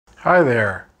Hi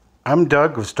there, I'm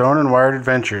Doug of Stone and Wired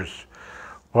Adventures.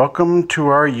 Welcome to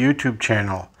our YouTube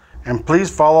channel, and please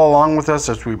follow along with us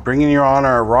as we bring you on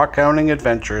our rock hounding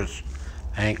adventures.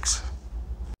 Thanks.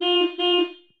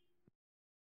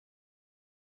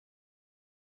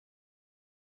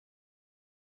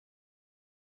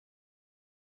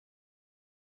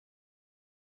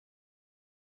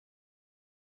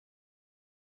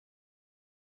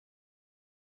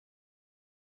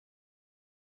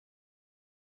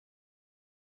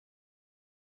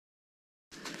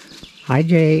 Hi,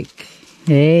 Jake.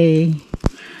 Hey.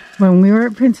 When we were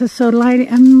at Princess Soda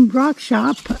and Rock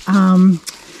Shop,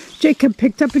 Jacob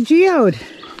picked up a geode.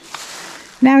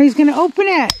 Now he's going to open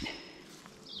it.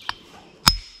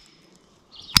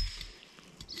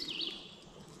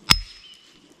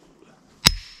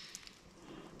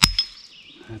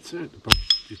 That's it. But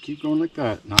you keep going like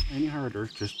that, not any harder,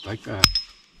 just like that.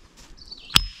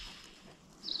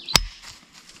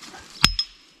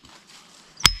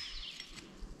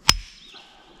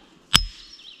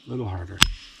 A little harder.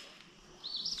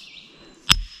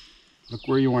 Look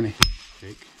where you want to hit,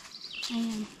 Jake. I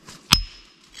am.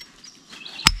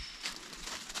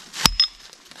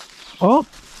 Oh,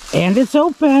 and it's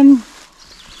open.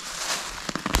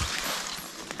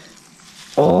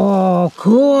 Oh,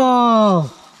 cool.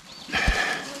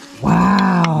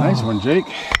 Wow. Nice one, Jake.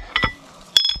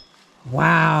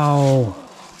 Wow.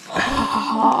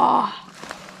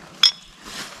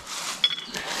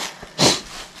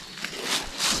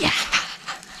 Yeah.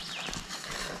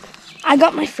 I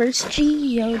got my first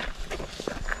geode.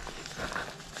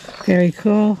 Very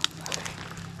cool.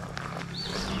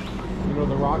 You know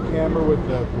the rock hammer with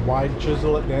the wide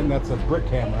chisel at the end? That's a brick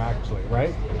hammer actually,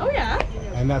 right? Oh yeah.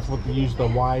 And that's what they use, the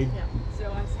wide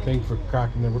thing for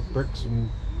cracking the bricks, and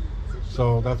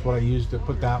so that's what I used to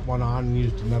put that one on, and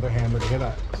used another hammer to hit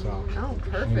it. So Oh,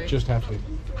 you perfect. just have to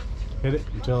hit it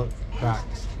until it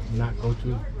cracks and not go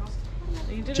too.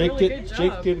 You did Jake a really did. good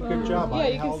Jake job. did a good job. Yeah, I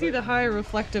you can held see it. the high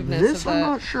reflectiveness This of I'm that.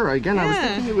 not sure. Again, I was Yeah.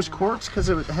 thinking it was quartz because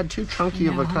it had too chunky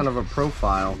of a kind of a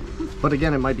profile. But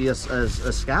again, it might be a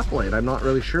scapulate. I'm not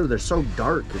really sure. They're so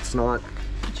dark. It's not.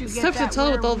 It's tough to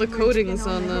tell with all the coatings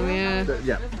on them, yeah.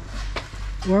 Yeah,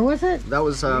 Where was it? that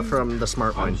was from the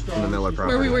Smart Line from the Miller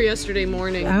property. Where we were yesterday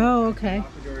morning. Oh, okay.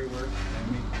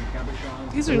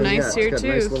 These are And then, nice yeah, here it's got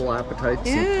too. nice little appetites.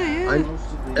 Yeah,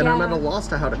 yeah. I'm at a loss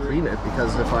to how to clean it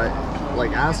because if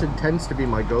acid tends to be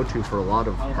my go-to for a lot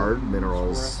of hard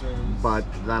minerals, but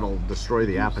that'll destroy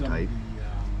the appetite.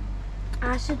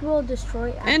 Acid will destroy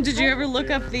appetite. And did you ever look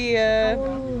up the How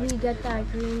will we get that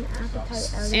green appetite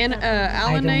out of that?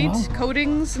 allanite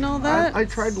coatings and all that? I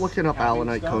tried looking up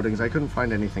allanite coatings. I couldn't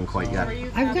find anything quite yet.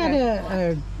 I've got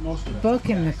a book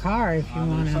in the car if you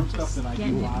want to get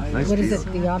it. Nice What is geode.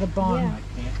 it? The Audubon.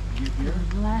 Yeah.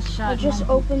 Last shot. I just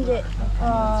opened it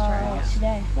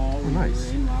today. Oh,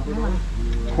 nice.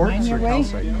 Quartz Find or your way?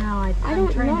 calcite? No, I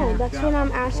don't know. That's what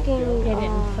I'm asking.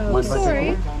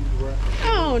 Sorry.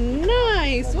 Oh,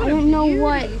 nice. What I a don't know beauty.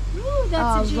 what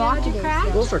rock it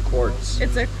is. Those are quartz.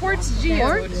 It's a quartz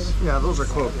geode. Yeah, those are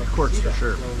quartz for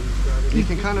sure. You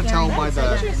can kind of tell by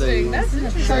Interesting. That's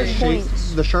interesting.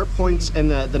 the sharp points and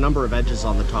the number of edges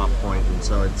on the top point, and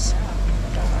so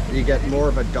you get more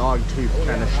of a dog tooth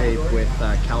kind of shape with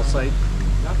calcite.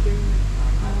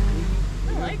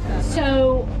 I like that.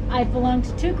 So I belong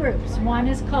to two groups. One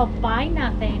is called Buy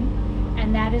Nothing,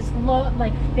 and that is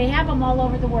like they have them all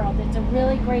over the world. It's a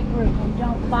really great group. You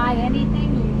don't buy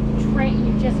anything,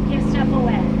 you just give stuff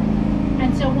away.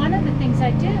 And so one of the things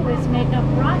I do is make up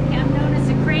rock. I'm known as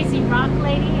a crazy rock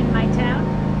lady in my town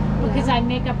because I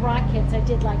make up rock kits. I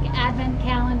did like advent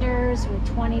calendars with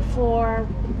 24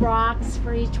 rocks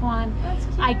for each one.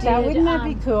 I did. Wouldn't that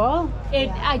be cool?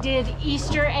 I did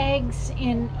Easter eggs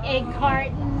in egg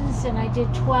cartons, and I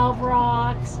did 12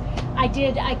 rocks. I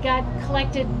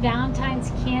collected Valentine's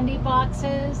candy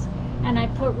boxes, and I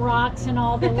put rocks in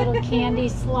all the little candy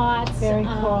slots. Very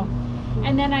cool.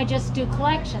 And then I just do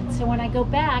collections. So when I go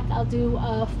back, I'll do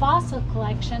a fossil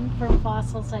collection from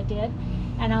fossils I did,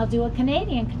 and I'll do a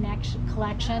Canadian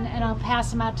collection, and I'll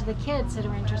pass them out to the kids that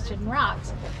are interested in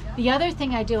rocks. The other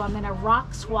thing I do, I'm in a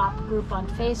rock swap group on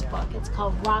Facebook. It's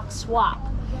called Rock Swap.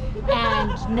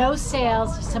 And no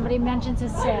sales. If somebody mentions a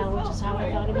sale, which is how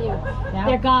I thought of you,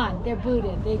 they're gone. They're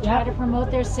booted. They try to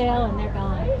promote their sale and they're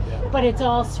gone. But it's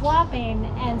all swapping,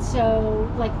 and so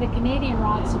like the Canadian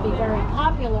rocks will be very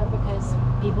popular because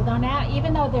people don't have,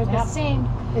 even though they're the same.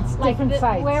 It's like different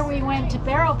sites. Where we went to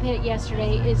Barrel Pit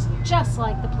yesterday is just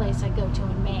like the place I go to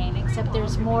in Maine, except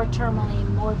there's more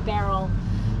tourmaline, more beryl.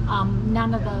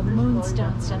 None of the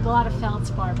moonstone stuff. A lot of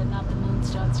feldspar, but not the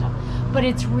moonstone stuff. But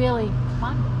it's really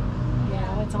fun. Yeah.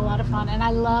 So it's a lot of fun, and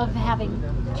I love having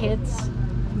kids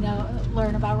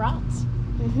learn about rocks.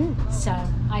 So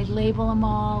I label them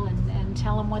all and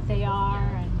tell them what they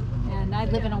are, and I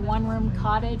live in a one-room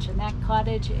cottage, and that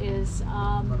cottage is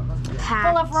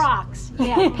full of rocks.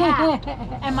 Yeah, packed.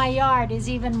 And my yard is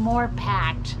even more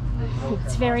packed.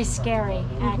 It's very scary,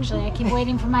 actually. I keep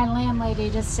waiting for my landlady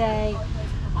to say,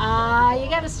 you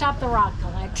got to stop the rock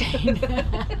collecting.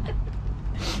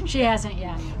 She hasn't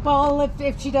yet. Well,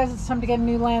 if she does, it's time to get a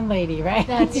new landlady, right?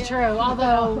 That's true.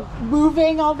 Although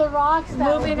moving all the rocks,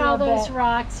 moving all those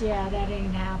rocks, yeah, that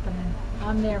ain't happening.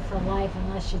 I'm there for life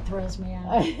unless she throws me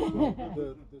out.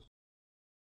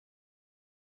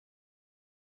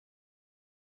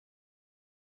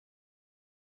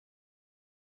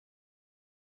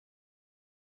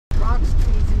 Rocks,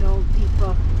 trees, and old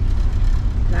people.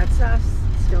 That's us,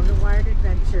 Stone and Wired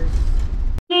Adventures.